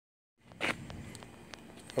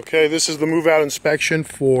Okay, this is the move-out inspection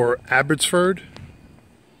for Abbotsford.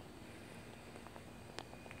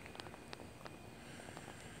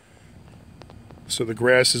 So the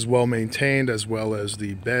grass is well maintained, as well as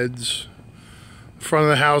the beds. The front of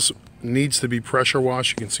the house needs to be pressure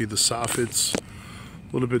washed. You can see the soffits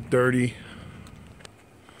a little bit dirty.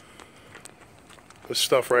 This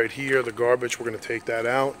stuff right here, the garbage, we're going to take that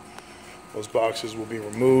out. Those boxes will be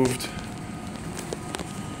removed.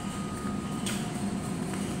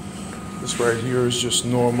 This right here is just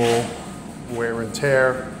normal wear and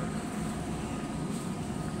tear.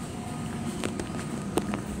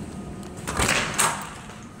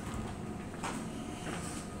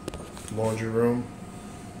 Laundry room.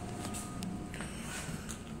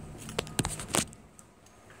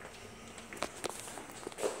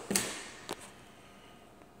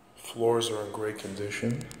 Floors are in great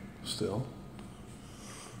condition still.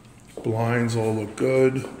 Blinds all look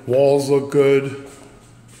good. Walls look good.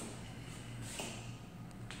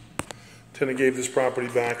 Tenant gave this property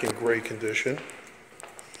back in great condition.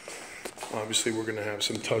 Obviously, we're going to have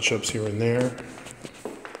some touch-ups here and there.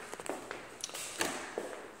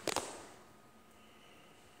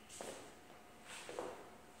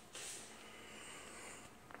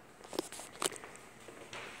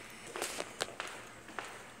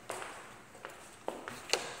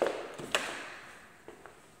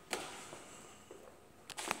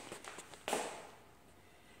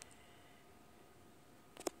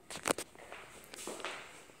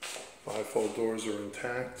 Five-fold doors are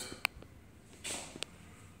intact.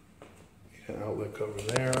 An outlet cover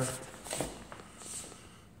there.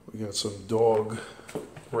 We got some dog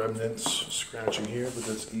remnants scratching here, but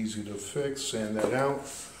that's easy to fix. Sand that out.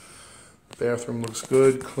 Bathroom looks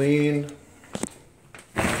good, clean.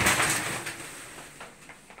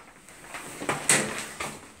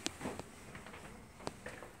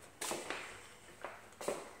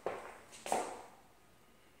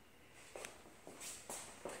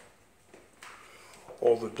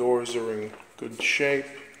 All the doors are in good shape.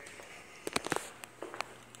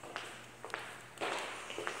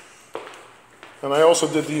 And I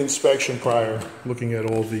also did the inspection prior, looking at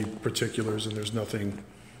all the particulars, and there's nothing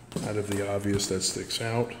out of the obvious that sticks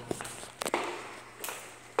out.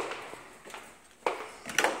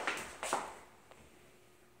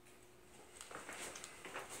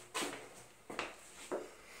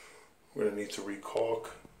 We're going to need to recaulk,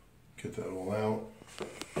 get that all out.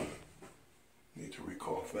 Need to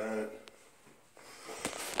recaulk that.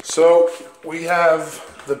 So we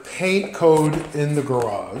have the paint code in the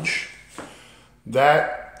garage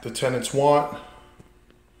that the tenants want.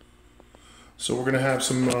 So we're going to have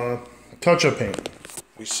some touch-up paint.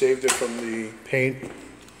 We saved it from the paint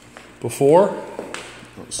before.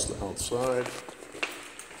 That's the outside.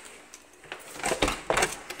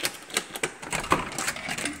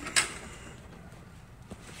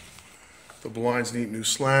 The blinds need new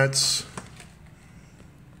slats.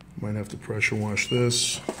 Might have to pressure wash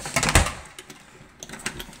this.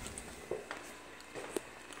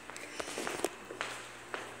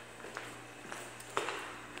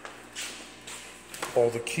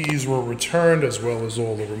 All the keys were returned, as well as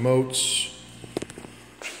all the remotes.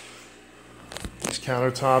 These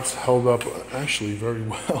countertops held up actually very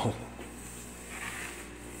well.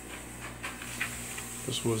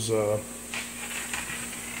 This was,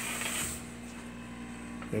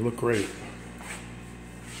 they look great.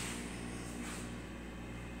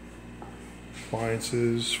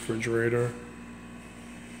 Appliances, refrigerator.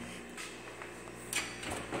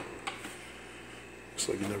 Looks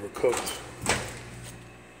like you never cooked.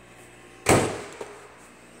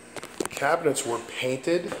 Cabinets were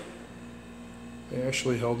painted. They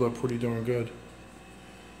actually held up pretty darn good.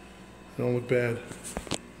 They don't look bad.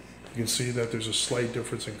 You can see that there's a slight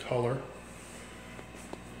difference in color.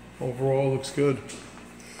 Overall, looks good.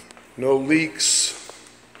 No leaks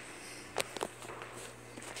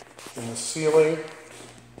in the ceiling.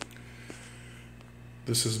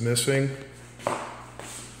 This is missing.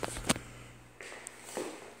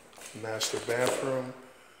 Master bathroom.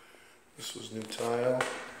 This was new tile.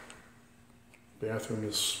 Bathroom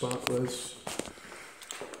is spotless.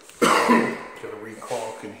 Got a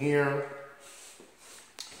recaulk in here.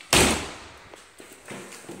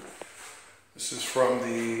 This is from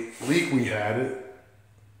the leak we had.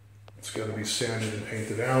 It's got to be sanded and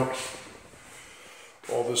painted out.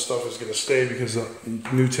 All this stuff is going to stay because the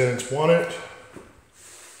new tenants want it.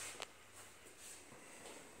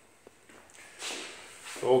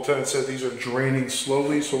 The old tenant said these are draining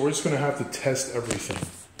slowly, so we're just going to have to test everything.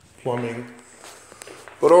 Plumbing.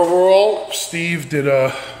 But overall, Steve did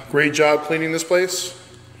a great job cleaning this place.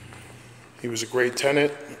 He was a great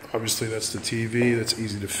tenant. Obviously that's the TV, that's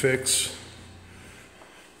easy to fix.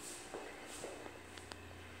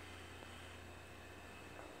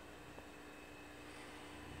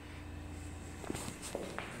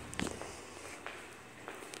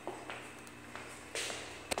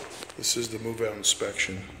 This is the move-out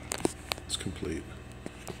inspection. It's complete.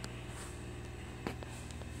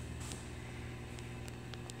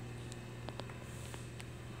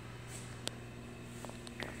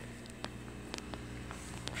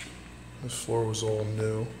 This floor was all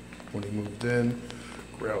new when he moved in.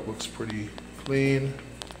 Grout looks pretty clean.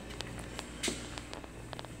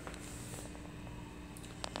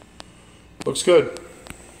 Looks good.